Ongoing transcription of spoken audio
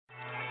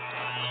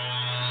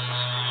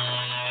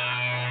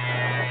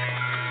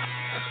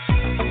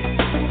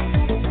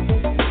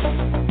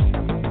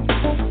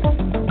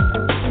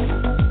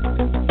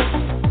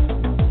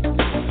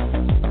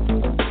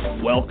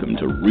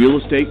Real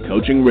Estate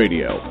Coaching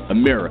Radio,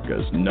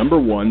 America's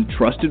 #1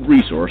 trusted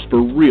resource for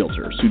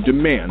realtors who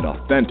demand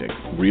authentic,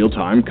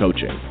 real-time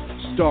coaching.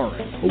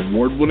 Starring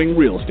award-winning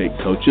real estate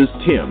coaches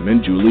Tim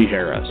and Julie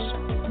Harris.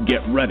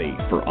 Get ready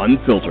for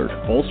unfiltered,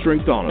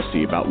 full-strength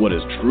honesty about what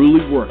is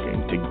truly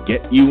working to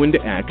get you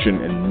into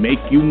action and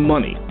make you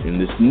money in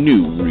this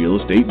new real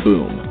estate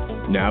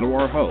boom. Now to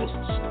our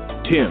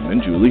hosts, Tim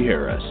and Julie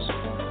Harris.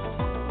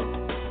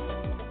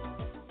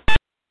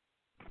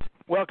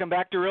 Welcome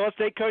back to Real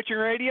Estate Coaching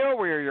Radio.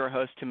 We are your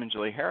hosts, Tim and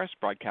Julie Harris,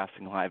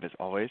 broadcasting live as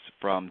always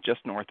from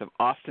just north of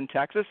Austin,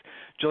 Texas.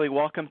 Julie,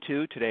 welcome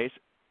to today's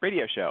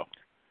radio show.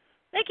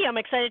 Thank you. I'm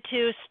excited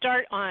to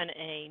start on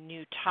a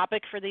new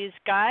topic for these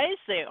guys.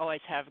 They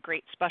always have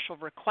great special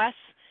requests,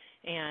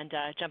 and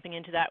jumping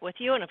into that with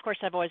you. And, of course,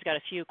 I've always got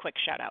a few quick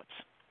shout-outs.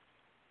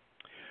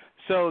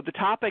 So the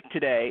topic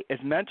today is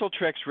mental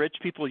tricks rich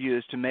people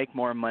use to make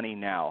more money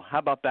now. How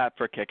about that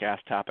for a kick-ass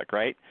topic,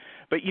 right?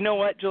 But you know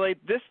what, Julie?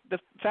 The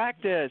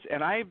fact is,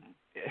 and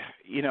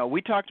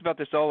we talked about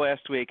this all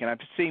last week, and I've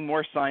seen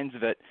more signs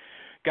of it.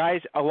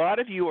 Guys, a lot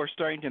of you are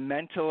starting to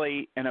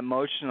mentally and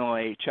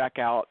emotionally check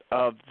out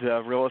of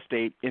the real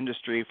estate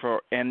industry,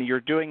 and you're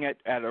doing it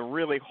at a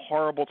really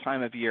horrible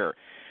time of year.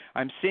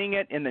 I'm seeing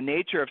it in the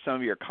nature of some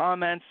of your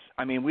comments.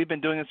 I mean, we've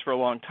been doing this for a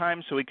long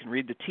time, so we can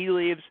read the tea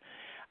leaves.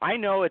 I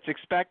know it's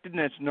expected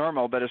and it's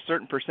normal, but a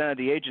certain percent of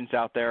the agents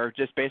out there are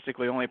just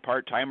basically only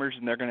part-timers,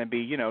 and they're going to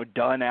be,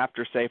 done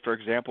after, say, for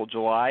example,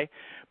 July.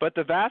 But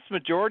the vast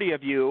majority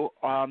of you,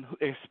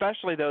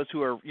 especially those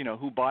who are,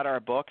 who bought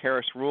our book,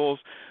 Harris Rules,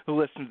 who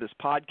listen to this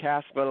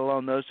podcast, let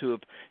alone those who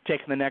have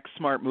taken the next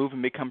smart move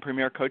and become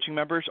Premier Coaching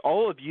members,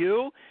 all of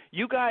you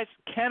guys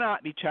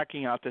cannot be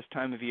checking out this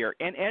time of year.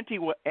 And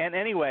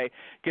anyway,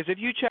 because if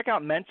you check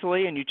out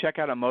mentally and you check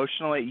out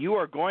emotionally, you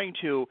are going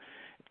to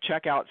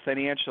check out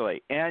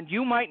financially, and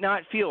you might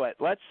not feel it.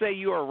 Let's say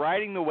you are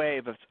riding the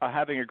wave of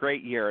having a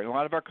great year, and a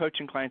lot of our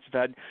coaching clients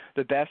have had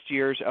the best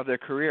years of their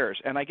careers,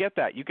 and I get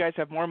that. You guys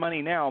have more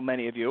money now,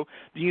 many of you,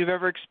 than you've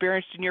ever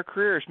experienced in your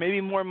careers,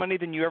 maybe more money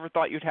than you ever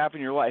thought you'd have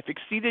in your life.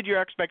 Exceeded your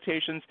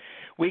expectations.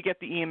 We get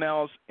the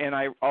emails, and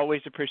I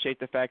always appreciate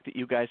the fact that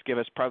you guys give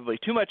us probably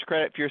too much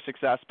credit for your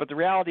success, but the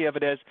reality of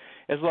it is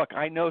look,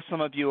 I know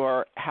some of you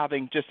are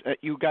having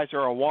you guys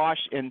are awash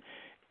in,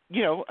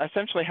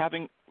 essentially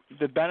having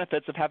the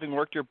benefits of having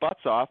worked your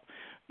butts off,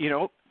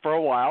 for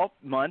a while,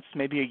 months,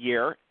 maybe a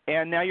year,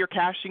 and now you're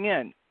cashing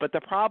in. But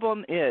the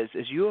problem is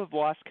you have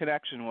lost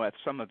connection with,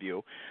 some of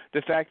you,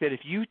 the fact that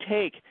if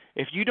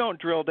you don't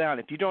drill down,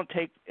 if you don't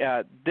take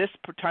this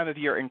time of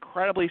year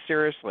incredibly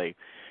seriously,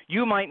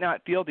 you might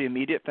not feel the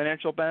immediate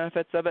financial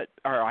benefits of it,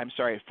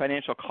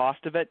 financial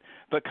cost of it,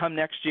 but come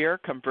next year,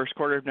 come first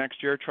quarter of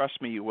next year,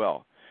 trust me, you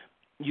will.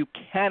 You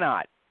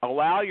cannot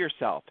allow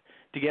yourself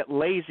to get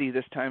lazy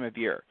this time of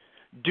year.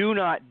 Do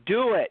not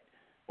do it,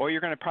 or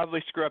you're going to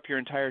probably screw up your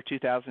entire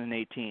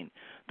 2018.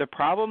 The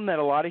problem that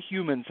a lot of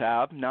humans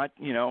have, not,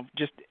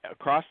 just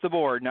across the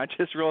board, not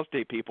just real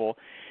estate people,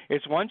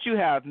 is once you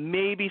have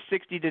maybe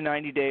 60 to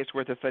 90 days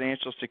worth of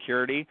financial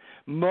security,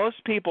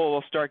 most people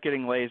will start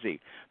getting lazy.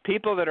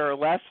 People that are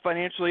less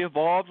financially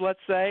involved, let's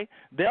say,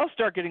 they'll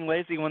start getting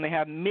lazy when they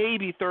have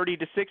maybe 30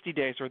 to 60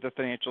 days worth of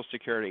financial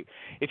security.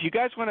 If you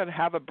guys want to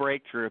have a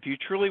breakthrough, if you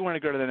truly want to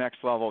go to the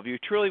next level, if you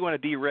truly want to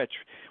be rich,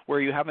 where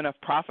you have enough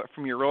profit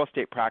from your real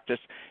estate practice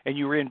and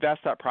you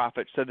reinvest that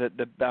profit so that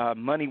the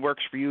money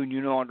works for you and you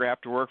no longer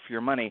have to work for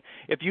your money.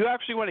 If you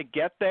actually want to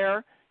get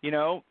there,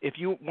 if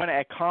you want to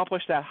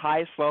accomplish that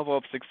highest level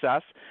of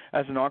success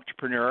as an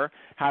entrepreneur,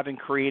 having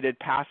created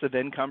passive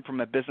income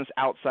from a business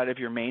outside of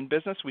your main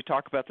business, we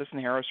talk about this in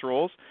Harris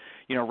Rules.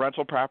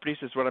 Rental properties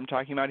is what I'm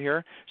talking about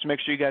here. So make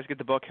sure you guys get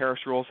the book Harris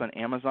Rules on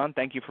Amazon.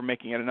 Thank you for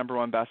making it a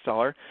 #1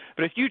 bestseller.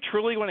 But if you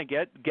truly want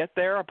to get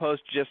there,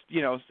 opposed to just,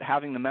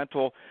 having the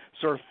mental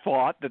sort of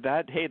thought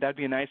hey, that'd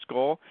be a nice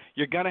goal,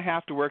 you're going to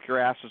have to work your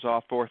asses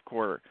off fourth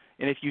quarter.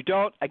 And if you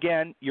don't,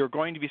 again, you're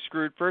going to be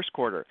screwed first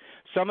quarter.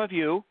 Some of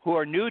you who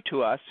are new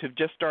to us, who've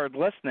just started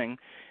listening,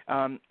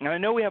 and I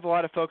know we have a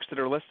lot of folks that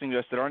are listening to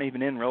us that aren't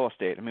even in real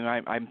estate. I mean,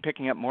 I'm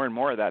picking up more and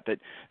more of that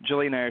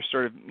Julie and I are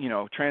sort of,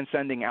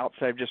 transcending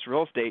outside of just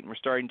real estate, and we're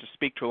starting to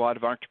speak to a lot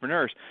of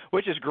entrepreneurs,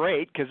 which is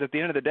great because at the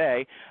end of the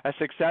day, a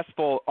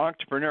successful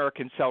entrepreneur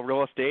can sell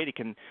real estate. He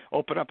can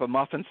open up a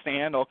muffin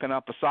stand, open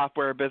up a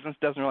software business,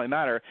 doesn't really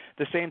matter.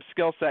 The same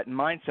skill set and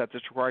mindset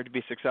that's required to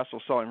be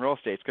successful selling real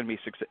estate is going to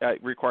be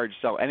required to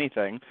sell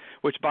anything,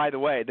 which, by the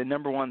way, the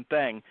 #1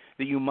 thing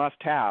that you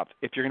must have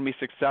if you're going to be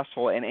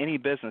successful in any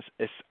business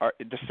is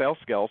the sales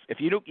skills. If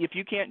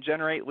you can't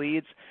generate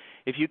leads,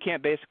 if you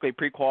can't basically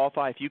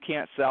pre-qualify, if you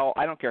can't sell,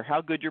 I don't care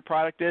how good your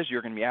product is,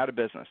 you're going to be out of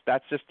business.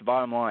 That's just the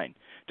bottom line.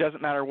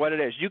 Doesn't matter what it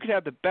is. You could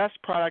have the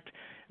best product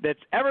that's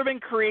ever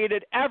been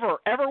created, ever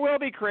will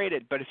be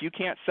created, but if you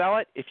can't sell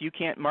it, if you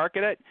can't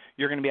market it,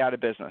 you're going to be out of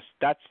business.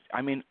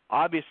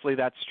 Obviously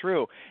that's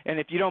true. And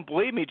if you don't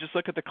believe me, just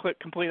look at the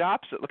complete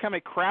opposite. Look how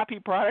many crappy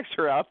products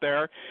are out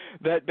there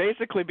that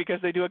basically, because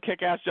they do a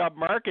kick-ass job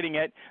marketing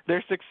it,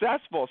 they're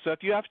successful. So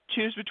if you have to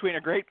choose between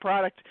a great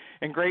product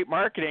and great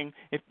marketing,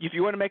 if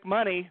you want to make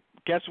money,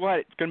 guess what?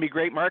 It's going to be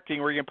great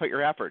marketing where you're going to put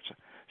your efforts.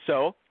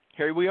 So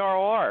here we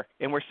are,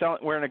 and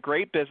we're in a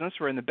great business.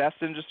 We're in the best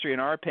industry, in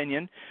our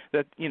opinion,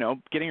 that,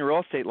 getting a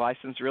real estate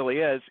license really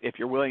is, if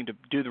you're willing to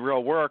do the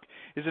real work,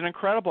 is an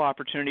incredible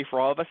opportunity for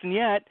all of us, and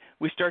yet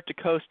we start to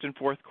coast in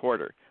fourth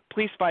quarter.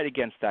 Please fight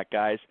against that,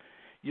 guys.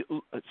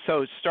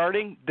 So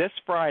starting this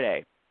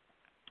Friday,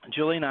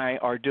 Julie and I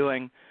are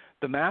doing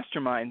the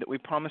mastermind that we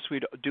promised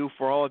we'd do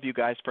for all of you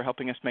guys for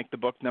helping us make the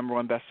book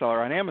 #1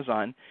 bestseller on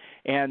Amazon.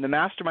 And the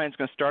mastermind is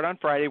going to start on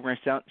Friday. We're going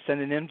to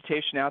send an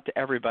invitation out to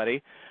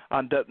everybody.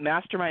 The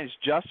mastermind is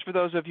just for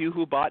those of you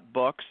who bought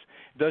books.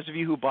 Those of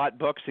you who bought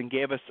books and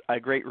gave us a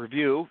great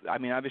review, I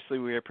mean, obviously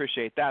we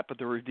appreciate that, but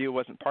the review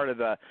wasn't part of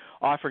the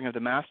offering of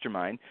the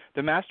mastermind.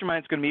 The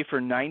mastermind is going to be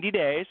for 90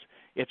 days.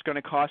 It's going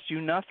to cost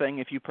you nothing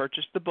if you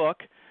purchase the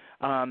book.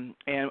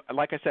 And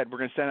like I said, we're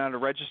going to send out a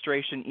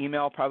registration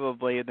email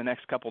probably in the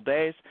next couple of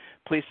days.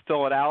 Please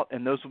fill it out,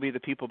 and those will be the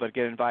people that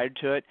get invited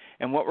to it.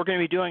 And what we're going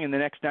to be doing in the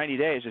next 90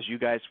 days, as you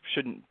guys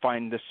shouldn't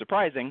find this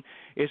surprising,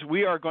 is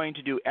we are going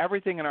to do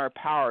everything in our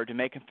power to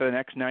make it for the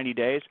next 90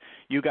 days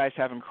you guys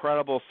have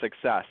incredible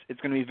success. It's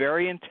going to be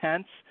very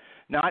intense.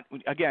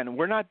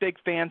 We're not big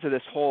fans of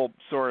this whole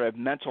sort of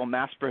mental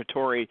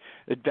masturbatory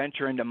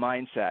adventure into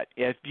mindset.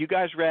 If you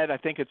guys read, I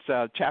think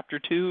it's chapter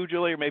 2,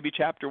 Julie, or maybe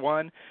chapter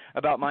 1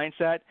 about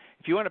mindset,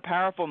 if you want a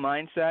powerful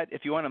mindset,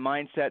 if you want a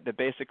mindset that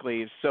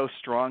basically is so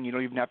strong you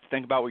don't even have to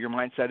think about what your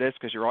mindset is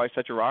because you're always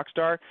such a rock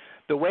star,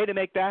 the way to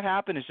make that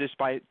happen is just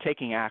by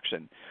taking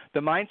action. The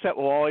mindset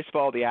will always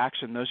follow the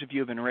action. Those of you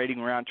who have been raiding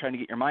around trying to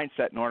get your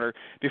mindset in order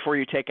before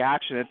you take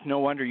action, it's no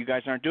wonder you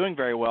guys aren't doing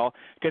very well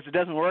because it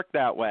doesn't work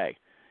that way.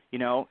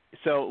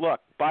 So look,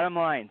 bottom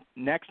line,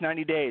 next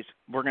 90 days,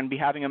 we're going to be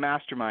having a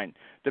mastermind.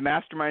 The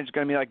mastermind is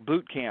going to be like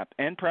boot camp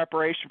and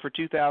preparation for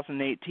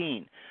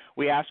 2018.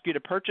 We ask you to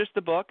purchase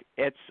the book.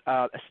 It's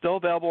still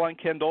available on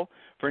Kindle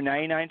for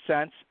 99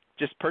 cents.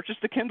 Just purchase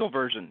the Kindle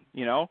version,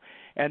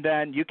 and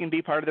then you can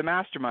be part of the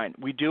mastermind.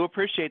 We do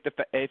appreciate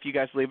if you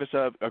guys leave us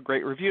a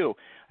great review.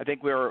 I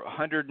think we're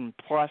 100 and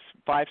plus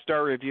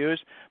 5-star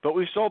reviews, but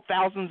we've sold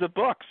thousands of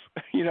books,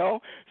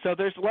 So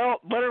there's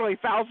literally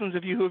thousands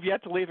of you who have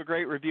yet to leave a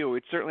great review.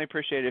 We'd certainly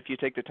appreciate it if you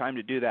take the time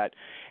to do that.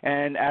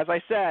 And as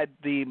I said,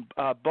 the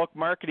book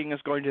marketing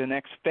is going to the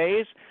next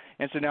phase,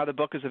 and so now the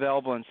book is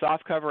available in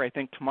softcover, I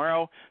think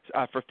tomorrow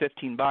for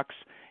 $15.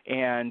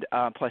 And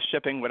plus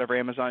shipping, whatever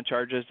Amazon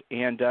charges.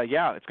 And,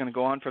 it's going to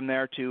go on from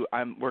there to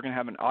we're going to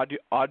have an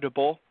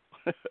audible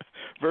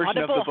version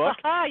of the book.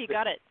 Aha, you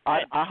got it.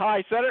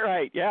 I said it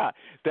right, yeah.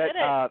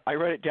 I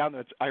wrote it down.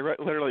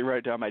 Literally wrote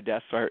it down on my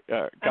desk, so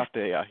I got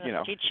the,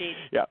 cheat sheet.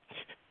 Yeah.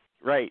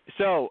 Right.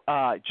 So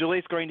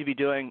Julie's going to be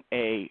doing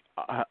a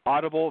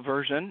audible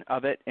version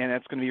of it, and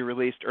it's going to be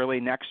released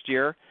early next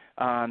year.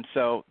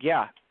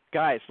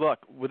 Guys, look,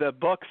 the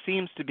book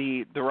seems to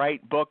be the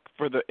right book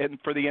for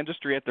the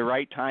industry at the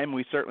right time.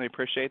 We certainly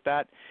appreciate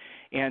that.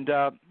 And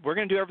we're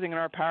going to do everything in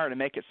our power to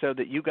make it so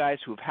that you guys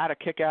who've had a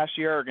kick-ass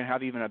year are going to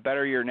have even a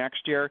better year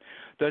next year.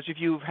 Those of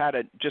you who've had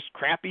a just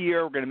crappy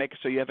year, we're going to make it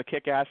so you have a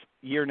kick-ass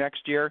year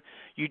next year.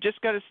 You just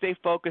got to stay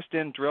focused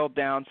in, drilled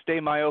down, stay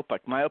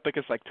myopic. Myopic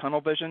is like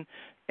tunnel vision.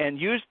 And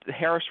use the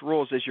Harris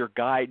Rules as your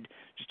guide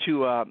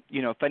to,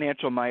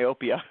 financial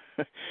myopia,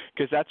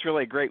 because that's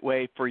really a great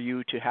way for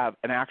you to have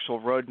an actual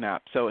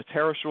roadmap. So it's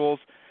Harris Rules,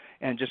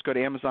 and just go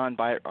to Amazon,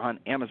 buy it on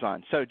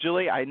Amazon. So,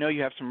 Julie, I know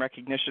you have some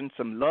recognition,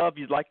 some love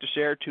you'd like to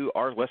share to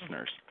our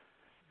listeners.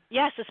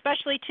 Yes,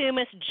 especially to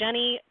Miss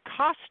Jenny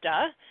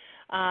Costa.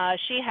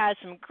 She has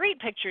some great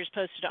pictures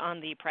posted on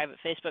the private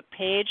Facebook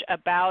page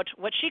about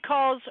what she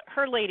calls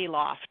her lady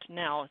loft.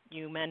 Now,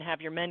 you men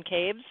have your men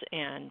caves,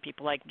 and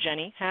people like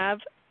Jenny have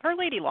her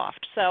lady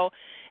loft. So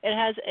it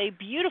has a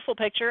beautiful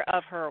picture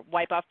of her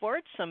wipe-off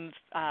board, some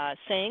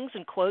sayings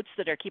and quotes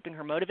that are keeping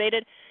her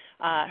motivated,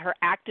 her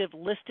active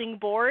listing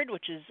board,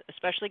 which is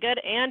especially good,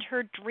 and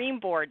her dream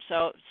board.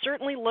 So it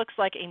certainly looks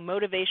like a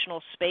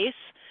motivational space.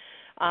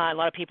 A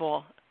lot of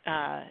people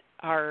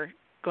are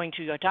going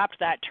to adopt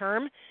that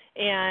term.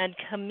 And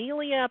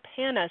Camellia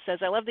Panna says,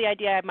 I love the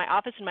idea. I have my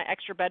office in my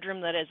extra bedroom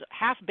that is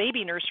half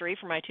baby nursery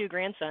for my 2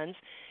 grandsons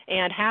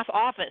and half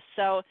office.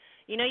 So,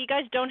 you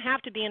guys don't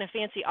have to be in a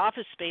fancy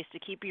office space to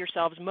keep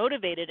yourselves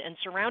motivated and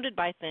surrounded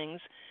by things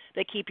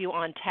that keep you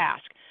on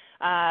task.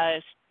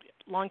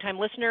 Longtime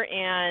listener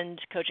and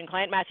coaching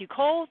client Matthew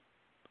Cole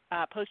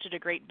posted a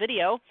great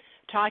video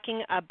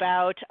talking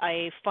about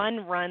a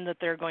fun run that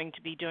they're going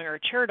to be doing, or a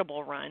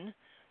charitable run.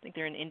 I think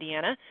they're in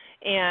Indiana,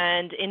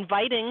 and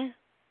inviting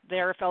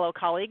their fellow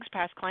colleagues,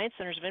 past clients,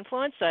 centers of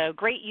influence. A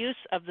great use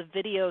of the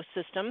video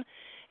system,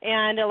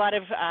 and a lot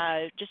of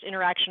just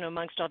interaction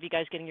amongst all of you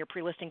guys getting your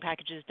pre-listing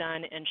packages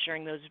done and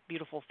sharing those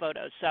beautiful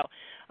photos. So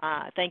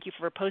thank you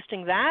for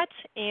posting that.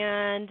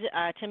 And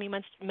Tim, you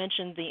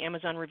mentioned the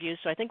Amazon reviews,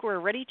 so I think we're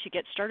ready to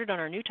get started on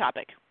our new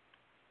topic.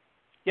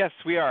 Yes,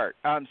 we are.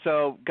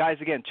 So, guys,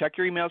 again, check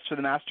your emails for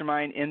the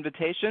mastermind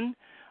invitation.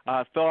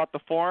 Fill out the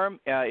form.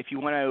 If you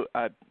want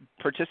to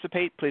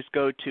participate, please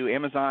go to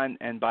Amazon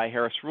and buy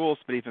Harris Rules.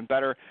 But even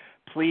better,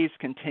 please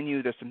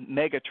continue this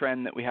mega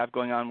trend that we have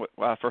going on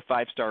for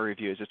 5-star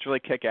reviews. It's really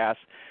kick-ass.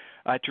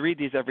 To read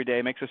these every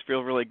day makes us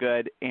feel really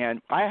good.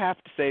 And I have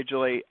to say,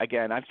 Julie,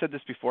 again, I've said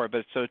this before, but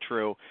it's so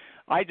true.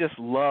 I just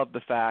love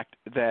the fact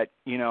that,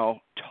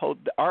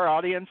 our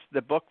audience,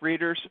 the book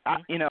readers,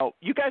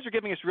 you guys are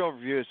giving us real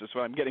reviews is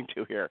what I'm getting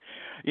to here.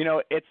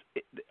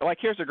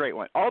 Here's a great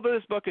one. Although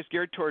this book is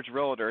geared towards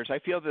realtors, I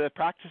feel that the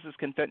practices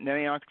can fit in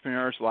any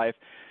entrepreneur's life.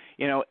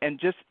 And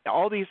just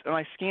all these, when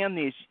I scan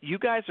these, you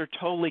guys are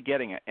totally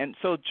getting it. And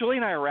so Julie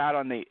and I are out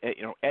on the,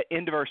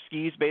 end of our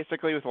skis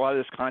basically with a lot of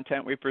this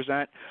content we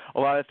present. A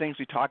lot of the things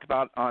we talk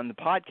about on the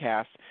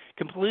podcast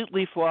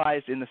completely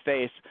flies in the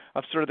face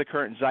of sort of the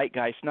current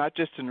zeitgeist, not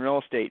just in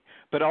real estate,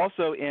 but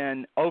also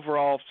in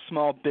overall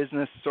small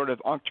business sort of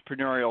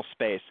entrepreneurial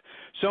space.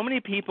 So many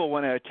people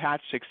want to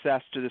attach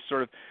success to this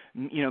sort of,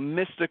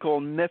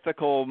 mystical,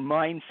 mythical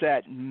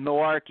mindset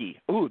malarkey.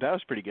 Ooh, that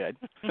was pretty good.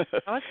 That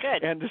was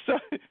good. And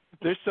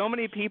there's so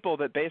many people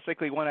that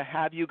basically want to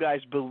have you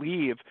guys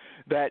believe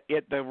that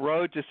the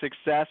road to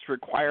success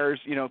requires,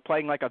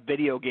 playing like a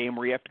video game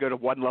where you have to go to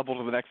one level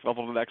to the next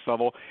level to the next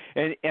level.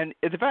 And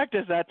the fact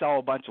is that's all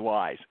a bunch of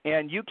lies.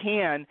 And you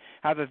can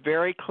have a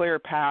very clear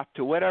path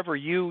to whatever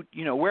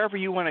wherever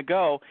you want to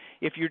go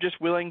if you're just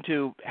willing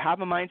to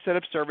have a mindset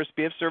of service,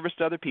 be of service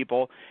to other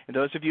people. And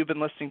those of you who've been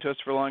listening to us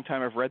for a long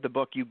time have read the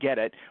book, you get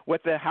it.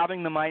 What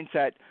having the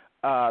mindset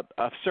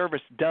of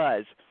service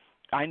does,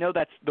 I know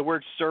that's the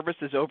word service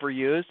is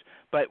overused,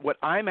 but what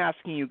I'm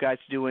asking you guys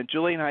to do, and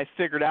Julie and I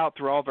figured out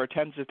through all of our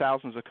tens of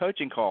thousands of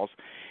coaching calls,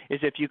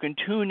 is if you can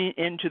tune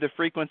into the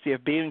frequency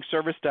of being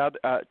service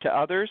to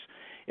others,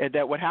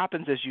 that what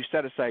happens is you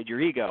set aside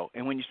your ego.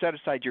 And when you set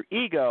aside your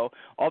ego,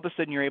 all of a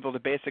sudden you're able to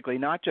basically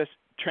not just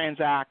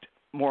transact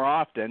more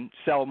often,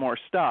 sell more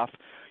stuff,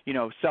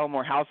 sell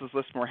more houses,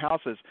 list more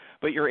houses,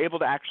 but you're able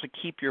to actually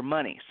keep your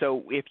money.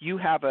 So if you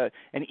have an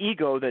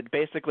ego that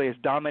basically is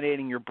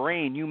dominating your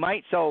brain, you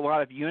might sell a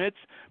lot of units,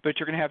 but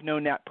you're going to have no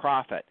net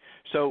profit.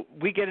 So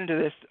we get into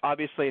this,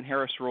 obviously, in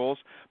Harris Rules,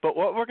 but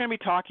what we're going to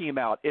be talking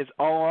about is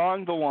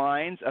along the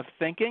lines of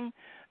thinking,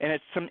 and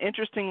it's some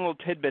interesting little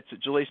tidbits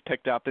that Julie's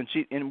picked up,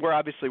 and we're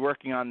obviously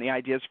working on the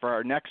ideas for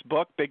our next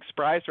book, big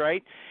surprise,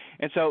 right?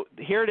 And so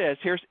here it is.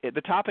 Here's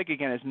the topic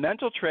again: is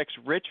mental tricks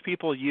rich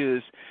people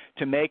use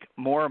to make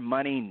more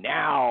money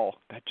now.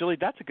 Julie,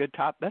 that's a good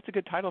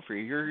title for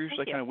you. You're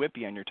usually kind of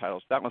whippy on your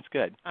titles. That one's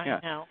good. I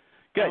know.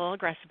 Good. A little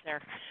aggressive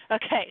there.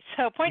 Okay,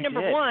 so point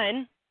number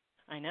one.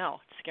 I know,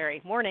 it's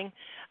scary. Morning.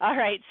 All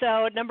right,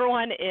 so number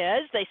one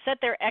is they set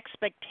their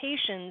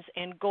expectations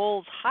and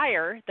goals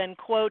higher than,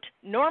 quote,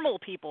 normal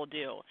people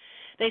do.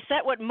 They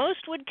set what most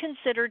would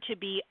consider to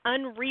be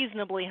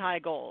unreasonably high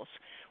goals.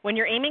 When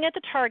you're aiming at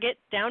the target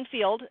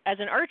downfield as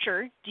an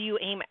archer, do you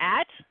aim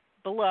at,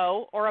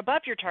 below, or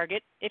above your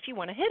target if you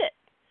want to hit it?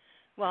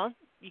 Well,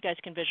 you guys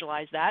can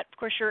visualize that. Of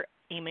course, you're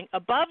aiming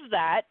above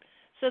that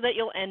so that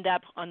you'll end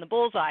up on the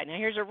bullseye. Now,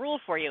 here's a rule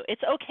for you.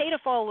 It's okay to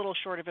fall a little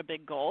short of a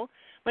big goal,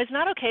 but it's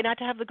not okay not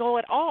to have the goal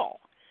at all.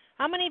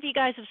 How many of you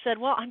guys have said,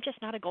 well, I'm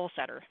just not a goal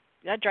setter?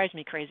 That drives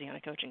me crazy on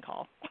a coaching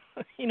call.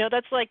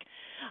 That's like,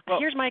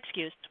 here's my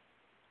excuse.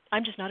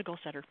 I'm just not a goal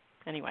setter.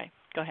 Anyway,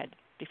 go ahead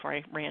before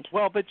I rant.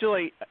 Well, but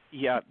Julie,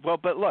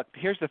 but look,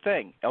 here's the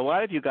thing. A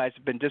lot of you guys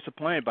have been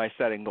disappointed by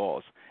setting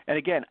goals. And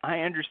again, I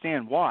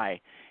understand why.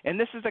 And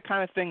this is the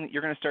kind of thing that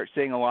you're going to start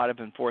seeing a lot of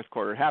in fourth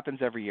quarter. It happens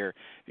every year.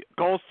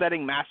 Goal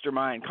setting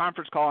mastermind,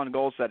 conference call on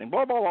goal setting,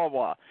 blah, blah, blah,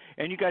 blah.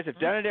 And you guys have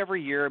done it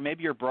every year.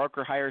 Maybe your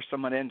broker hires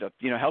someone in to,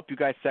 help you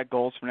guys set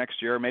goals for next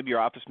year. Maybe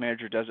your office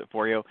manager does it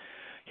for you.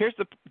 Here's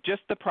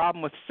the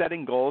problem with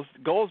setting goals.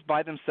 Goals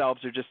by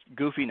themselves are just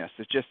goofiness.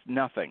 It's just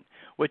nothing.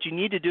 What you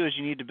need to do is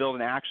you need to build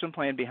an action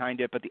plan behind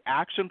it, but the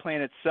action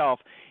plan itself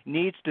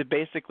needs to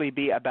basically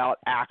be about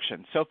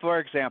action. So, for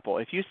example,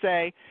 if you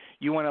say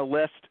you want to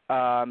list,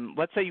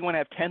 let's say you want to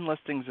have 10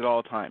 listings at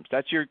all times.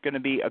 That's going to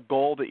be a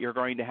goal that you're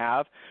going to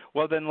have.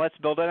 Well, then let's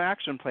build an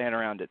action plan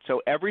around it.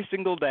 So every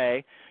single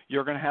day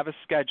you're going to have a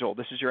schedule.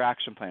 This is your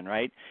action plan,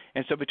 right?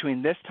 And so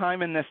between this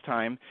time and this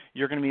time,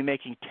 you're going to be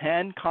making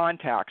 10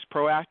 contacts,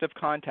 proactive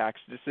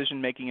contacts,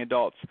 decision-making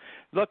adults.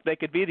 Look, they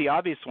could be the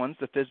obvious ones,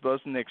 the FSBOs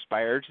and the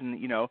expireds, and,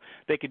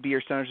 they could be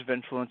your centers of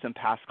influence and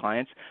past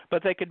clients,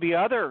 but they could be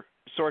other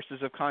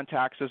sources of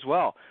contacts as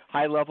well,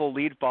 high-level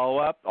lead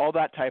follow-up, all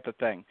that type of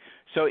thing.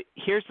 So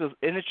here's the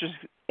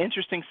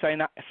interesting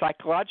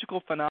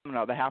psychological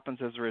phenomena that happens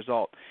as a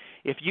result.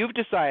 If you've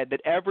decided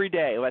that every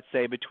day, let's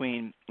say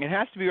it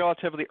has to be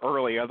relatively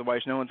early,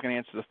 otherwise no one's going to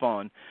answer the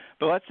phone,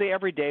 but let's say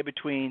every day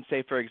between,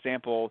 say, for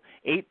example,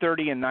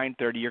 8:30 and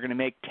 9:30, you're going to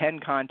make 10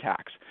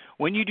 contacts.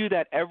 When you do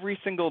that every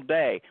single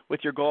day with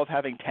your goal of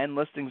having 10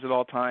 listings at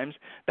all times,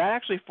 that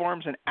actually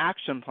forms an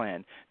action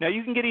plan. Now,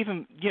 you can get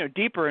even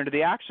deeper into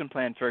the action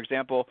plan. For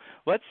example,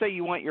 let's say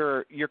you want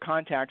your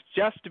contacts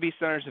just to be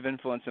centers of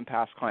influence and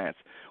past clients.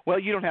 Well,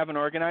 you don't have an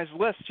organized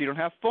list. You don't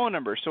have phone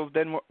numbers. So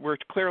then we're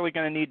clearly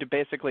going to need to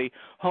basically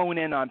hone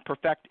in on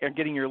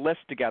getting your list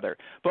together.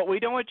 But we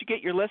don't want you to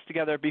get your list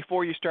together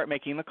before you start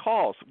making the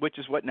calls, which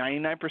is what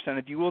 99%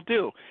 of you will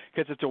do,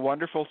 because it's a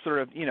wonderful sort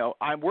of,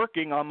 I'm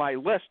working on my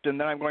list and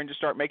then I'm going to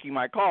start making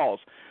my calls.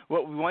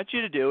 What we want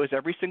you to do is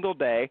every single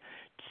day,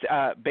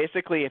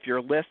 basically, if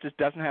your list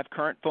doesn't have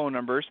current phone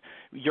numbers,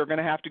 you're going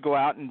to have to go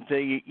out and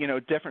the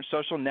different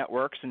social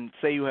networks and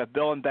say you have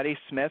Bill and Betty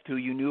Smith, who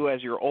you knew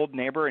as your old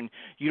neighbor, and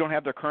you don't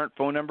have their current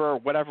phone number or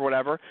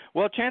whatever.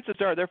 Well, chances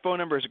are their phone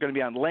numbers are going to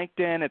be on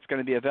LinkedIn. It's going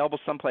to be available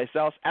someplace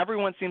else.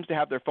 Everyone seems to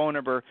have their phone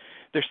number,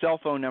 their cell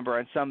phone number,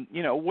 on some,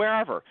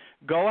 wherever.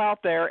 Go out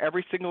there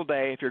every single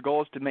day. If your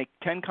goal is to make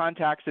 10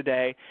 contacts a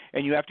day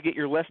and you have to get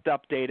your list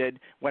updated,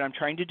 what I'm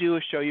trying to do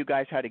is show you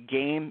guys how to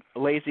game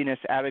laziness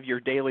out of your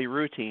daily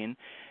routine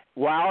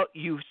while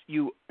you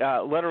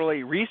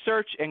literally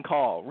research and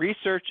call.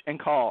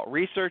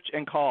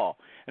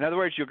 In other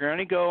words, you're going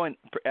to go and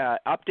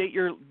update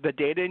the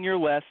data in your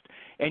list,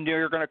 and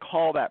you're going to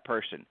call that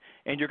person.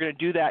 And you're going to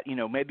do that,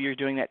 maybe you're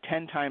doing that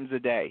 10 times a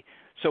day.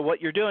 So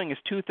what you're doing is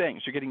two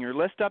things. You're getting your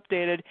list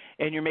updated,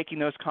 and you're making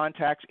those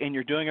contacts, and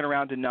you're doing it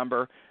around a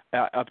number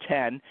of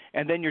 10,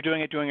 and then you're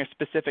doing it during a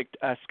specific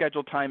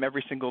scheduled time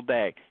every single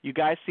day. You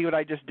guys see what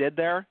I just did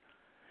there?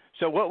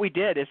 So what we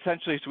did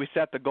essentially is we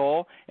set the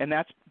goal, and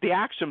that's the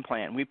action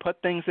plan. We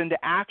put things into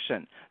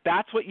action.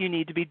 That's what you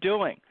need to be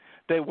doing.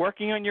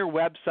 Working on your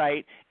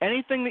website,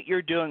 anything that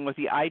you're doing with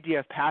the idea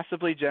of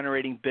passively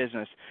generating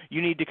business,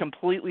 you need to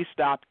completely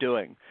stop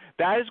doing.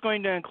 That is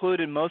going to include,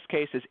 in most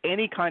cases,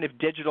 any kind of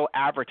digital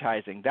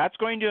advertising. That's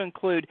going to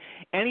include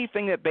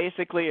anything that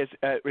basically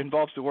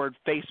involves the word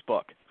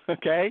Facebook,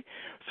 okay?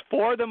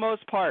 For the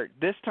most part,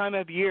 this time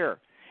of year,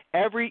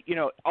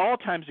 all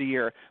times of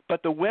year,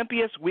 but the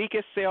wimpiest,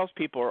 weakest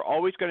salespeople are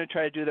always going to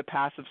try to do the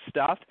passive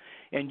stuff,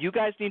 and you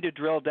guys need to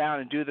drill down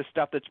and do the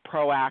stuff that's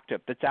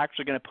proactive, that's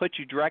actually going to put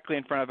you directly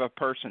in front of a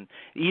person.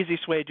 The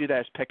easiest way to do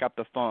that is pick up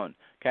the phone,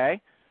 okay?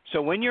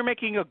 So when you're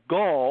making a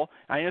goal,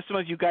 I know some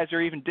of you guys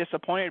are even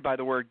disappointed by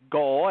the word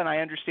goal, and I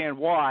understand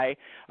why.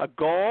 A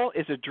goal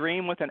is a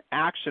dream with an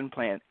action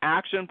plan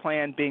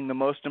being the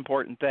most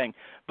important thing.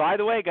 By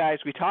the way, guys,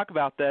 we talk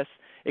about this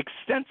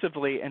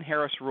extensively in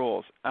Harris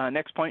Rules.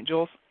 Next point,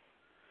 Jules?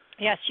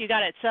 Yes, you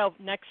got it. So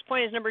next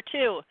point is number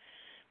 2,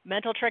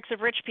 mental tricks of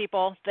rich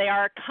people. They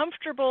are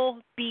comfortable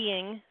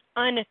being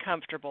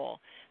uncomfortable.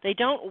 They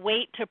don't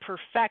wait to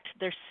perfect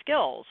their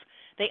skills.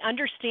 They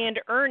understand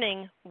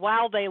earning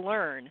while they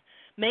learn.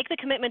 Make the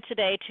commitment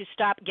today to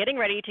stop getting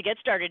ready to get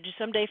started to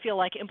someday feel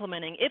like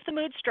implementing if the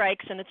mood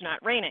strikes and it's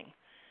not raining.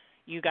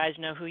 You guys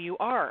know who you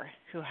are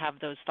who have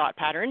those thought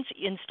patterns.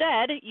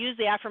 Instead, use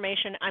the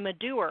affirmation, I'm a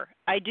doer.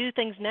 I do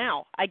things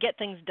now. I get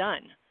things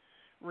done.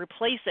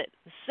 Replace it.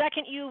 The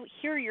second you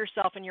hear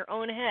yourself in your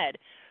own head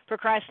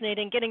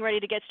procrastinating, getting ready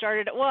to get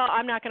started, well,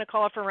 I'm not going to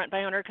call it for rent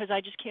by owner because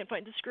I just can't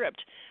find the script.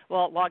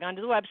 Well, log on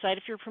to the website.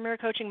 If you're a Premier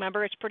Coaching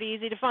member, it's pretty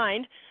easy to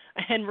find,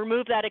 and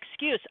remove that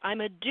excuse. I'm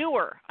a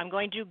doer. I'm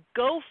going to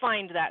go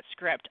find that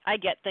script. I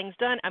get things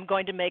done. I'm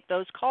going to make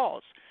those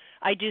calls.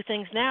 I do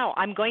things now.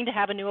 I'm going to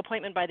have a new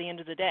appointment by the end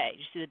of the day. Do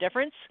you see the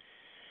difference?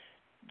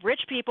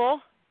 Rich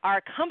people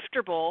are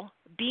comfortable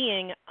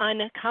being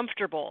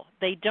uncomfortable.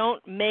 They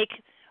don't make,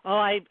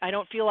 I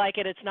don't feel like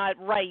it, it's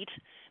not right,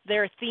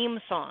 their theme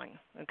song,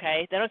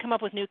 okay? They don't come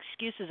up with new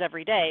excuses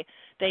every day.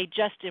 They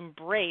just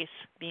embrace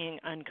being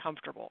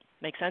uncomfortable.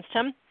 Make sense,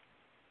 Tim?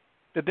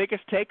 The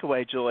biggest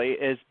takeaway, Julie,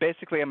 is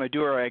basically I'm a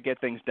doer, I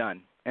get things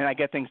done, and I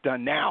get things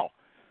done now.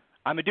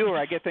 I'm a doer,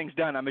 I get things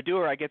done. I'm a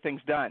doer, I get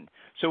things done.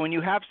 So when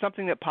you have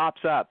something that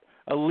pops up,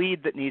 a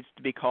lead that needs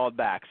to be called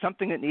back,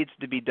 something that needs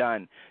to be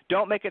done,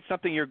 don't make it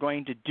something you're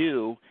going to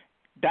do.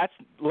 That's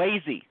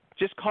lazy.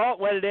 Just call it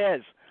what it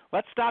is.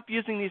 Let's stop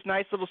using these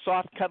nice little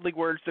soft, cuddly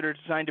words that are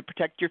designed to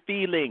protect your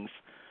feelings.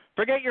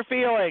 Forget your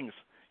feelings.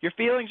 Your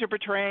feelings are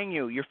betraying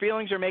you. Your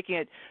feelings are making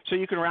it so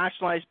you can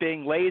rationalize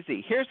being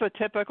lazy. Here's a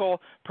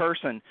typical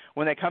person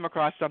when they come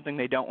across something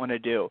they don't want to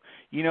do.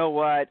 You know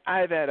what?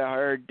 I've had a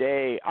hard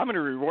day. I'm going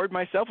to reward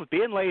myself with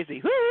being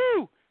lazy.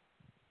 Woo!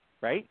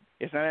 Right?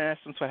 Isn't that in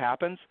essence what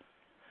happens?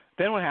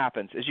 Then what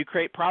happens is you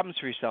create problems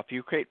for yourself.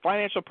 You create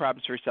financial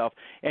problems for yourself,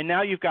 and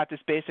now you've got this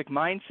basic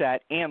mindset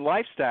and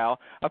lifestyle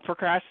of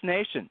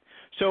procrastination.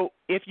 So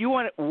if you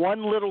want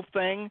one little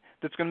thing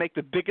that's going to make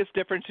the biggest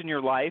difference in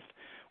your life,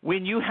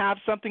 when you have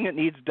something that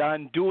needs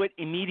done, do it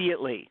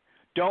immediately.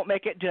 Don't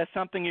make it just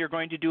something you're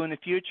going to do in the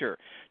future.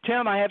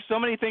 Tim, I have so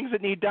many things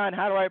that need done.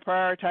 How do I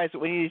prioritize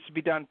what needs to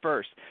be done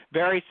first?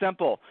 Very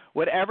simple.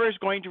 Whatever is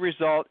going to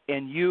result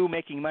in you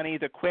making money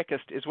the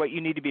quickest is what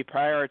you need to be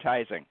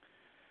prioritizing.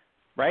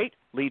 right?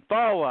 Lead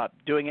follow-up,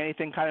 doing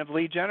anything kind of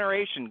lead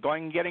generation,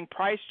 going and getting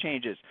price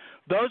changes.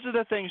 Those are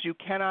the things you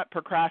cannot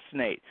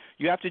procrastinate.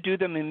 You have to do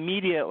them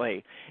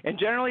immediately. And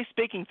generally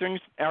speaking, things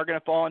are going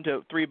to fall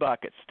into 3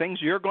 buckets. Things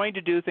you're going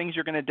to do, things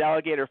you're going to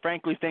delegate, or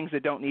frankly, things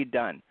that don't need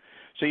done.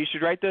 So you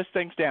should write those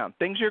things down.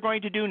 Things you're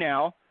going to do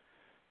now,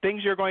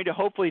 things you're going to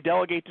hopefully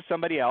delegate to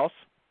somebody else,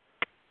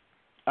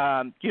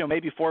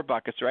 maybe 4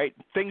 buckets, right?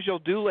 Things you'll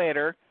do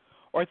later,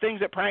 or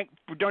things that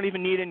don't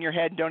even need in your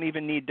head, don't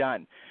even need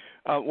done.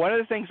 One of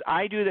the things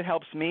I do that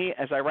helps me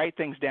is I write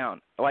things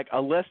down, like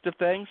a list of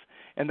things,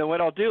 and then what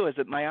I'll do is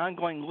that my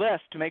ongoing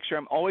list, to make sure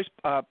I'm always,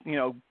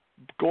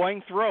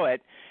 going through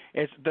it,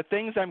 is the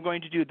things I'm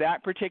going to do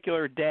that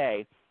particular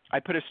day. I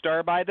put a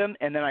star by them,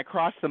 and then I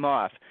cross them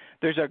off.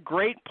 There's a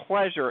great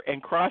pleasure in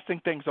crossing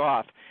things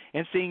off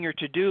and seeing your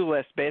to-do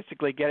list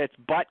basically get its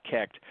butt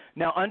kicked.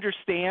 Now,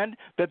 understand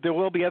that there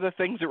will be other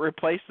things that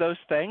replace those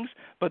things,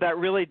 but that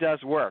really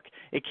does work.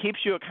 It keeps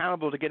you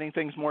accountable to getting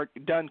things more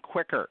done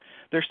quicker.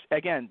 There's,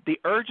 again, the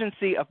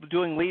urgency of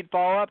doing lead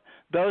follow-up,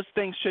 those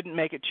things shouldn't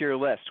make it to your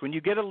list. When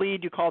you get a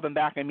lead, you call them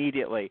back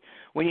immediately.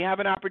 When you have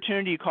an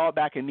opportunity, you call it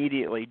back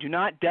immediately. Do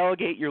not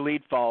delegate your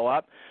lead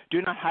follow-up.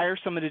 Do not hire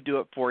someone to do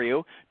it for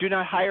you. Do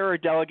not hire or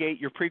delegate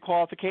your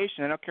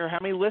pre-qualification. I don't care how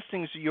many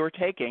listings you're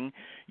taking.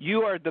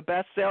 You are the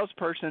best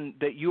salesperson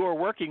that you are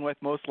working with,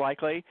 most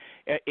likely,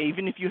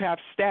 even if you have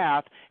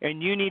staff,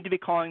 and you need to be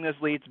calling those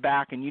leads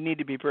back, and you need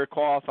to be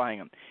pre-qualifying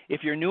them.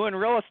 If you're new in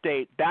real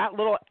estate, that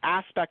little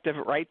aspect of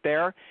it right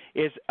there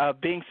is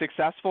being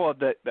successful, of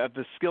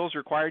the skills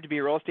required to be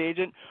a real estate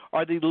agent,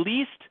 are the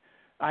least,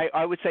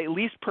 I would say,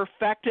 least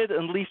perfected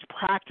and least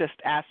practiced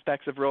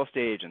aspects of real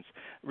estate agents.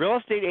 Real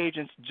estate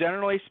agents,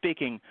 generally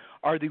speaking,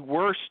 are the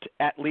worst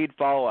at lead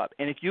follow-up.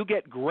 And if you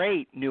get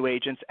great new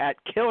agents at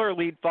killer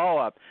lead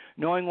follow-up,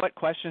 knowing what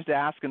questions to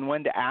ask and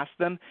when to ask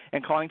them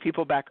and calling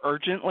people back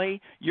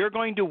urgently, you're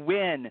going to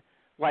win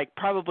like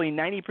probably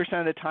 90%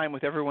 of the time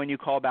with everyone you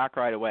call back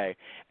right away.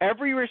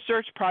 Every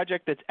research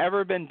project that's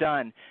ever been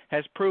done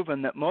has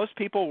proven that most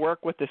people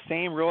work with the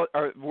same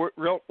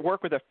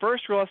work with the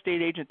first real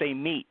estate agent they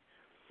meet.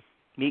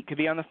 Meet could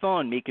be on the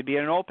phone. Meet could be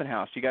at an open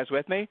house. You guys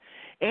with me?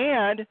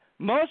 And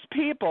most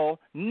people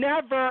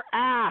never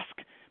ask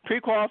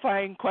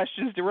pre-qualifying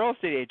questions to real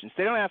estate agents.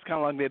 They don't ask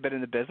how long they've been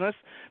in the business.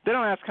 They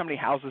don't ask how many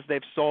houses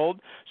they've sold.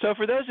 So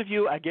for those of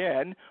you,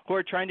 again, who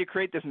are trying to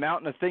create this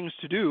mountain of things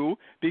to do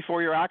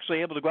before you're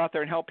actually able to go out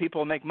there and help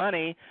people make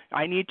money,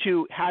 I need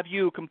to have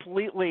you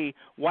completely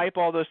wipe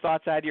all those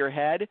thoughts out of your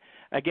head.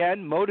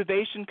 Again,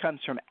 motivation comes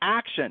from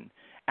action.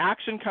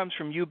 Action comes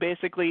from you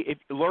basically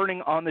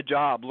learning on the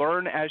job.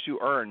 Learn as you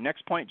earn.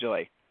 Next point,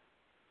 Julie.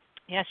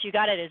 Yes, you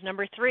got it. Is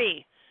number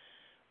 3.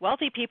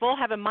 Wealthy people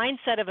have a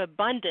mindset of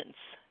abundance,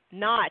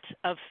 not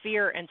of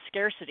fear and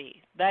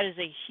scarcity. That is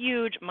a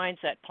huge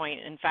mindset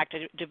point. In fact,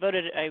 I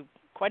devoted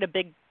quite a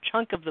big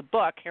chunk of the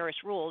book, Harris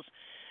Rules,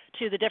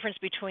 to the difference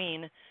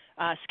between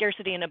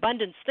scarcity and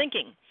abundance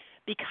thinking.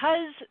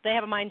 Because they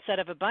have a mindset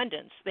of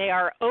abundance, they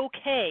are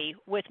okay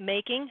with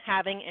making,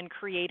 having, and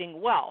creating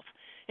wealth.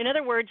 In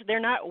other words, they're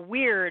not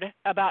weird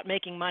about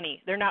making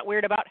money. They're not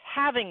weird about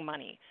having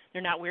money.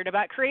 They're not weird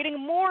about creating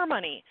more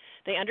money.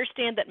 They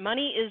understand that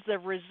money is the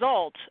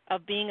result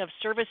of being of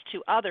service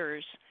to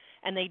others,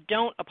 and they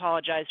don't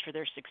apologize for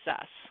their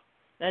success.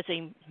 That's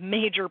a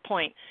major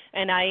point.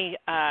 And I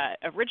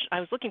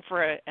was looking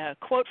for a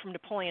quote from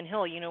Napoleon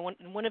Hill. You know,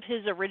 one of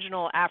his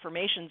original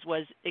affirmations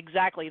was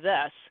exactly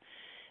this,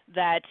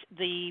 that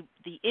the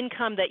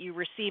income that you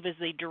receive is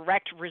the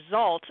direct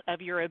result of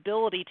your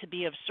ability to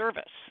be of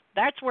service.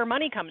 That's where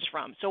money comes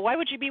from. So why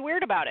would you be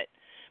weird about it?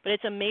 But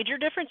it's a major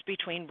difference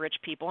between rich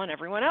people and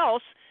everyone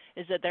else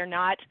is that they're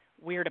not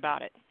weird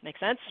about it. Make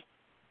sense?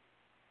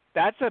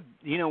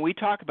 We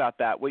talk about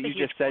that, what you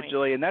just said, point.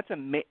 Julie, and that's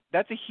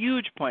a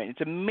huge point.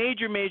 It's a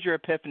major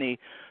epiphany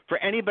for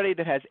anybody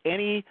that has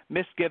any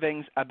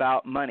misgivings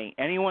about money,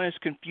 anyone who's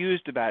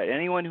confused about it,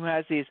 anyone who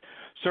has these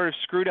sort of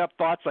screwed up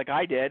thoughts like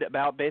I did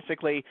about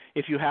basically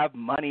if you have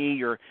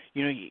money or,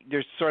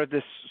 there's sort of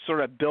this sort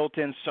of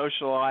built-in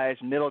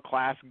socialized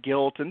middle-class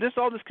guilt and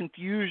all this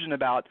confusion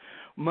about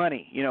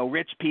money.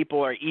 Rich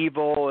people are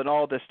evil and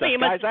all this stuff. So you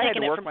must Guys, have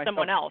taken it from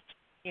someone else.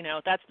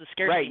 That's the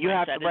scarcity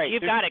mindset. Right.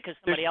 You've got it because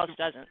somebody else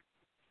doesn't.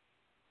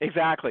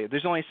 Exactly.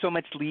 There's only so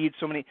much lead,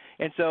 so many.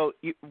 And so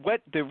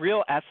what the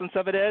real essence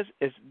of it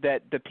is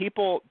that the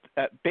people,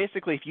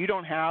 basically, if you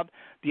don't have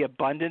the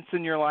abundance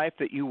in your life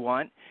that you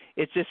want,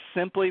 it's just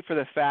simply for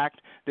the fact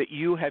that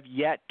you have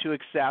yet to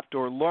accept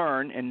or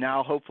learn, and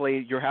now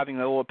hopefully you're having a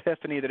little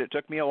epiphany that it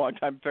took me a long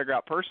time to figure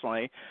out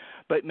personally,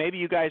 but maybe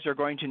you guys are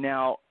going to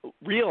now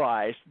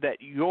realize that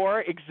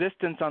your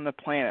existence on the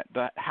planet,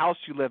 the house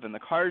you live in, the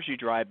cars you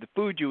drive, the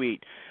food you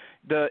eat,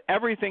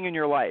 everything in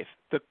your life,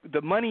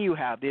 the money you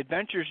have, the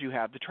adventures you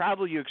have, the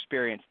travel you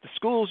experience, the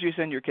schools you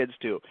send your kids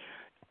to,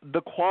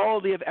 the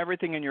quality of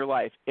everything in your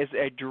life is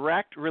a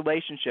direct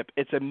relationship.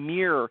 It's a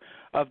mirror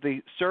of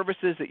the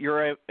services that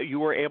you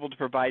were able to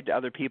provide to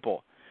other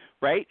people,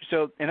 right?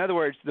 So in other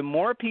words, the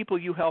more people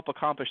you help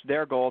accomplish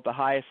their goal at the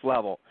highest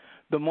level,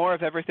 the more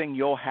of everything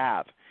you'll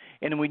have.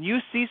 And when you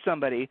see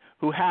somebody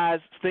who has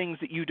things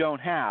that you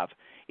don't have,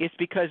 it's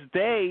because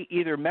they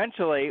either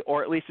mentally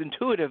or at least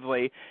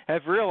intuitively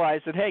have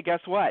realized that, hey,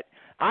 guess what?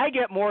 I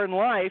get more in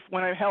life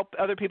when I help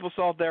other people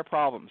solve their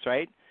problems,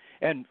 right?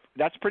 And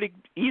that's pretty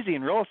easy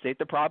in real estate.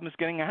 The problem is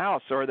getting a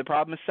house, or the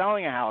problem is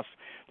selling a house.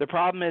 The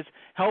problem is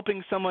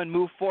helping someone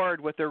move forward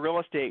with their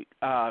real estate,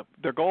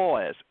 their goal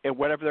is, and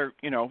whatever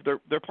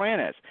their plan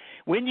is.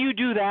 When you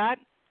do that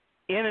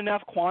in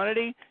enough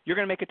quantity, you're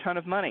going to make a ton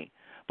of money.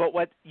 But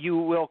what you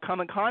will come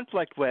in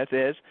conflict with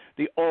is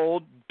the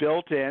old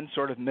built-in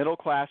sort of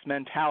middle-class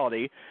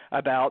mentality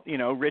about,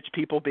 rich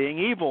people being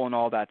evil and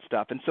all that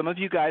stuff. And some of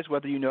you guys,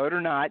 whether you know it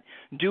or not,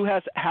 do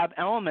have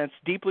elements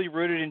deeply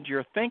rooted into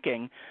your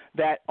thinking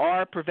that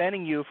are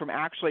preventing you from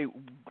actually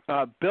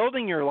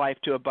building your life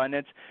to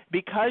abundance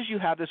because you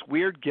have this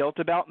weird guilt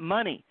about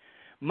money.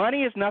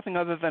 Money is nothing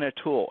other than a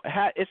tool.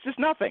 It's just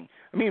nothing.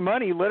 I mean,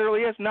 money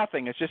literally is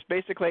nothing. It's just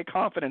basically a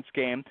confidence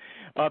game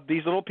of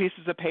these little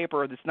pieces of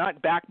paper that's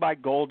not backed by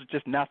gold. It's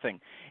just nothing.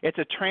 It's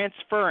a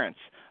transference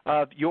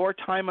of your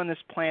time on this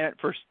planet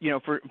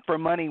for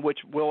money, which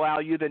will allow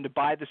you then to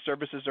buy the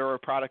services or a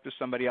product of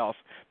somebody else.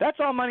 That's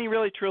all money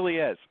really truly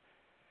is,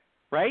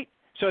 right?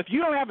 So if you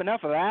don't have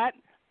enough of that,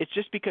 it's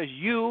just because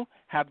you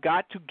have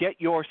got to get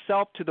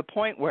yourself to the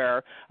point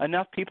where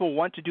enough people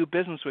want to do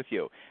business with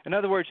you. In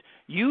other words,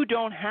 you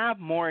don't have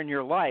more in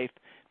your life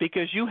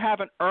because you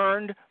haven't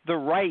earned the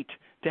right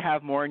to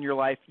have more in your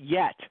life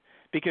yet,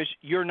 because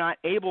you're not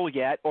able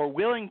yet or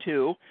willing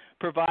to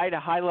provide a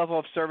high level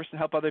of service and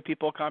help other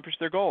people accomplish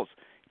their goals.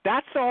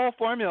 That's the whole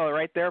formula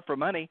right there for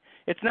money.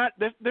 It's not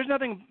there's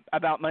nothing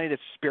about money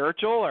that's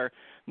spiritual, or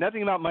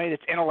nothing about money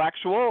that's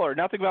intellectual, or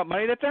nothing about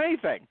money that's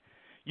anything.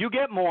 You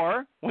get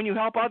more when you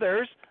help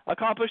others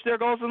accomplish their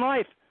goals in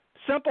life.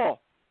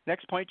 Simple.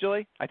 Next point,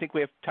 Julie. I think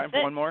we have time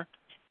for one more.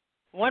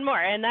 One more,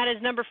 and that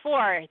is number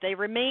 4. They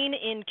remain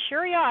in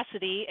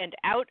curiosity and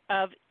out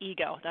of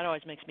ego. That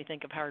always makes me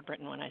think of Howard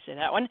Brinton when I say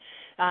that one.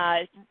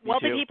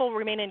 Wealthy people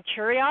remain in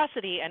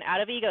curiosity and out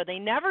of ego. They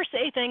never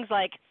say things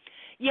like,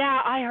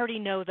 yeah, I already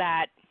know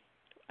that.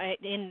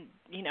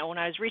 When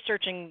I was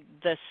researching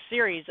this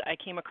series, I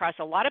came across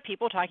a lot of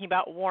people talking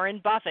about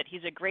Warren Buffett.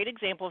 He's a great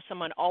example of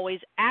someone always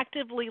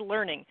actively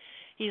learning.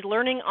 He's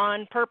learning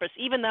on purpose.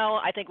 Even though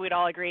I think we'd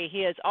all agree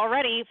he is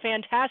already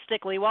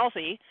fantastically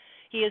wealthy,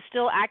 he is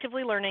still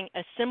actively learning,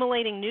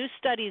 assimilating new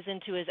studies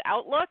into his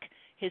outlook,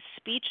 his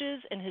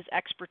speeches, and his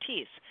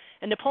expertise.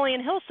 And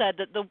Napoleon Hill said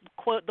that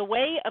quote, the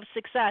way of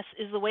success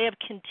is the way of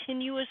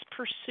continuous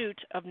pursuit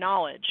of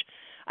knowledge.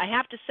 I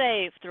have to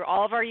say, through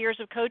all of our years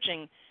of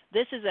coaching,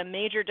 this is a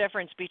major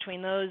difference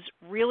between those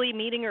really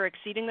meeting or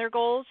exceeding their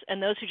goals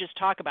and those who just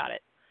talk about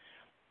it.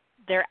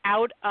 They're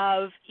out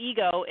of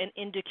ego and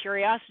into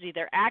curiosity.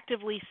 They're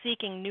actively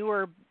seeking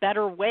newer,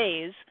 better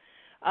ways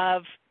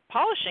of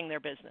polishing their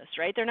business,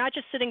 right? They're not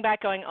just sitting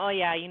back going, oh,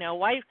 yeah,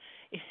 why?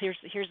 Here's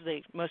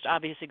the most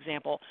obvious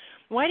example.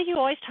 Why do you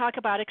always talk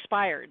about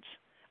expireds?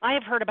 I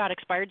have heard about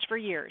expireds for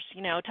years.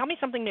 Tell me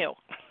something new.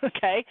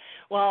 Okay?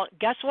 Well,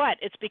 guess what?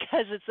 It's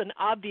because it's an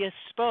obvious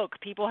spoke.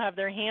 People have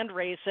their hand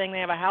raised saying they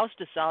have a house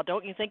to sell.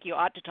 Don't you think you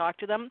ought to talk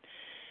to them?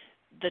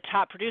 The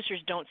top producers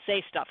don't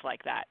say stuff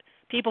like that.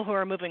 People who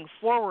are moving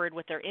forward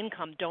with their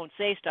income don't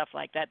say stuff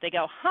like that. They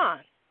go,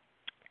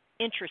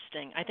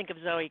 interesting. I think of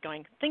Zoe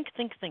going, think,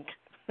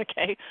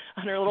 okay,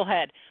 on her little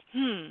head.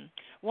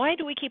 Why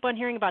do we keep on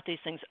hearing about these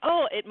things?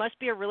 Oh, it must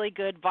be a really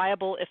good,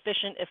 viable,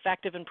 efficient,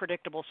 effective, and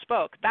predictable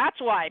spoke. That's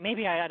why.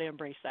 Maybe I ought to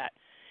embrace that.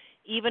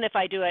 Even if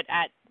I do it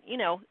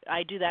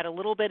I do that a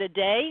little bit a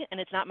day and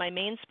it's not my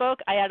main spoke,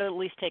 I ought to at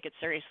least take it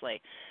seriously.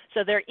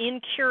 So they're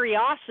in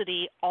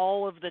curiosity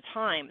all of the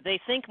time. They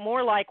think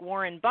more like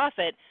Warren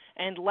Buffett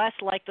and less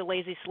like the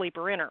lazy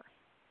sleeper inner,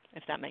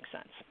 if that makes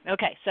sense.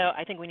 Okay, so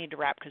I think we need to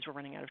wrap because we're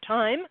running out of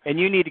time. And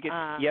you need to get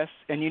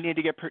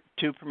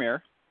to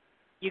Premier.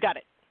 You got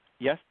it.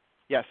 Yes.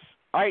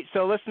 All right,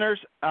 so listeners,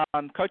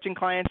 coaching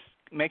clients,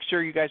 make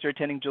sure you guys are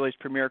attending Julie's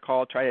Premier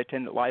call. Try to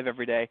attend it live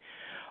every day.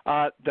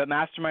 The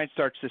mastermind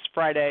starts this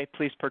Friday.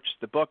 Please purchase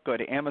the book. Go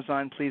to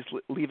Amazon. Please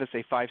leave us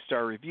a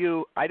 5-star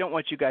review. I don't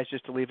want you guys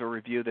just to leave a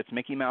review that's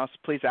Mickey Mouse.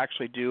 Please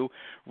actually do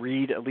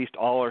read at least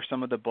all or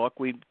some of the book.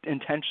 We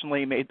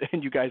intentionally made,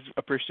 and you guys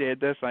appreciated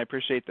this, and I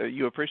appreciate that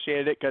you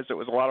appreciated it because it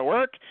was a lot of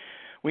work.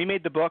 We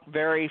made the book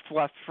very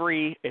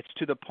fluff-free. It's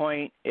to the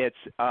point. It's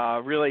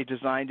really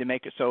designed to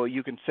make it so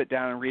you can sit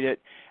down and read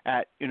it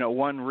at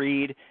one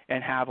read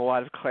and have a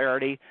lot of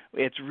clarity.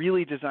 It's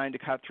really designed to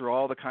cut through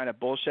all the kind of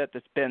bullshit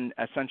that's been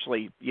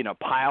essentially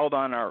piled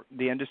on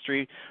the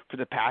industry for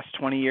the past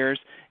 20 years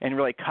and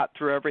really cut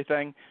through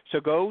everything. So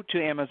go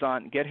to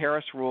Amazon, get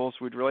Harris Rules.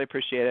 We'd really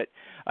appreciate it.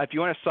 If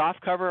you want a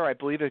soft cover, I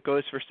believe it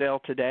goes for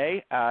sale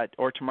today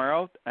or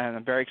tomorrow, and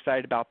I'm very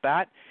excited about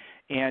that.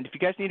 And if you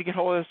guys need to get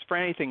hold of us for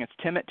anything, it's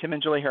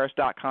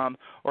tim@timandjulieharris.com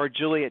or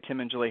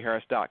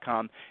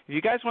julie@timandjulieharris.com. If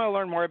you guys want to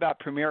learn more about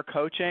Premier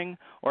Coaching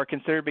or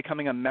consider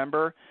becoming a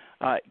member,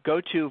 Go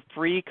to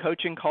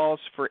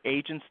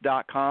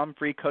freecoachingcallsforagents.com,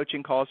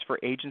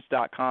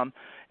 freecoachingcallsforagents.com.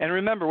 And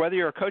remember, whether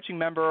you're a coaching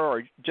member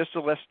or just a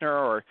listener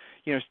or,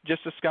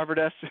 just discovered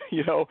us,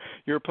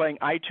 you're playing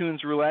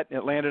iTunes roulette and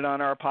it landed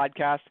on our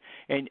podcast.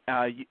 And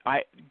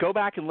I go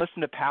back and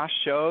listen to past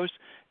shows,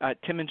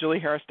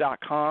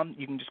 timandjulieharris.com.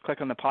 You can just click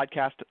on the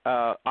podcast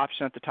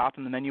option at the top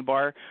in the menu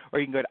bar, or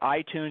you can go to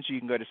iTunes, or you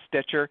can go to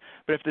Stitcher.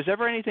 But if there's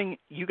ever anything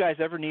you guys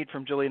ever need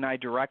from Julie and I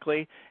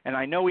directly, and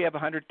I know we have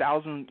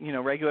 100,000,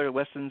 regular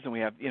listens, and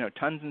we have,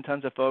 tons and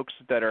tons of folks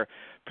that are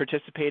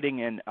participating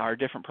in our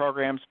different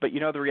programs. But,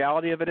 the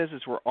reality of it is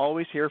we're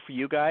always here for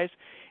you guys.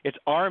 It's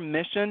our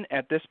mission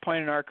at this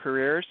point in our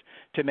careers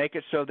to make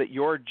it so that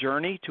your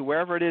journey to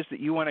wherever it is that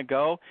you want to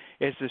go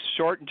is as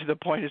short and to the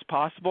point as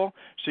possible,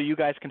 so you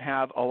guys can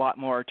have a lot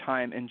more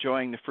time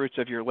enjoying the fruits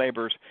of your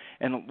labors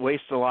and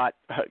waste a lot,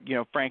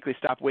 frankly,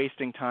 stop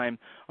wasting time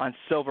on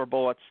silver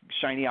bullets,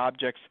 shiny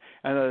objects,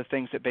 and other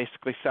things that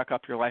basically suck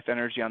up your life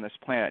energy on this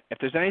planet. If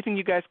there's anything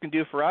you guys can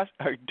do for us,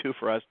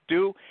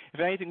 if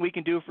anything we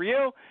can do for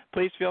you,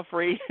 please feel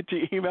free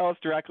to email us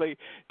directly,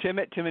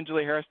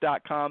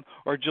 tim@timandjulieharris.com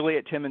or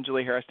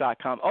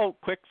julie@timandjulieharris.com. Oh,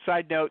 quick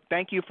side note,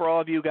 thank you for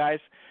all of you guys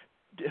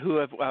who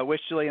have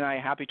wished Julie and I a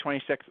happy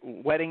 26th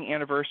wedding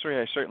anniversary.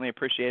 I certainly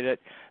appreciate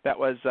it. That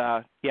was,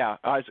 I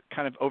was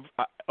kind of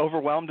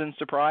overwhelmed and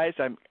surprised.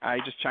 I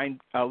just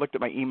looked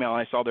at my email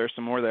and I saw there's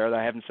some more there that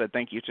I haven't said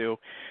thank you to.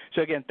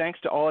 So again, thanks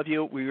to all of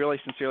you. We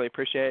really sincerely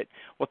appreciate it.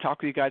 We'll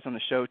talk with you guys on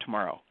the show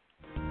tomorrow.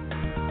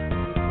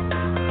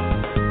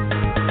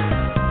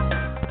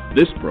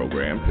 This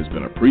program has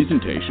been a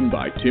presentation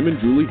by Tim and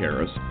Julie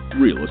Harris,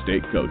 Real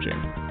Estate Coaching.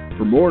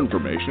 For more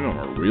information on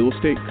our real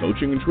estate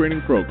coaching and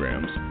training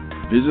programs,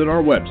 visit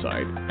our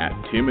website at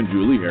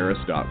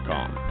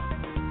timandjulieharris.com.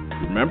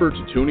 Remember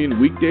to tune in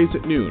weekdays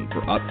at noon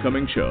for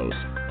upcoming shows.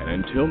 And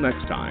until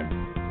next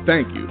time,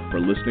 thank you for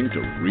listening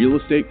to Real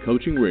Estate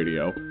Coaching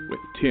Radio with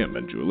Tim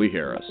and Julie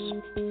Harris.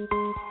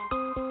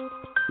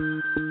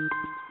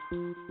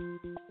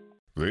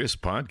 This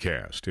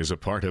podcast is a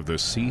part of the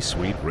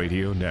C-Suite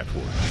Radio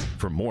Network.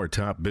 For more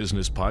top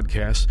business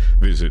podcasts,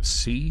 visit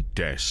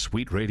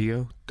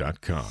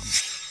c-suiteradio.com.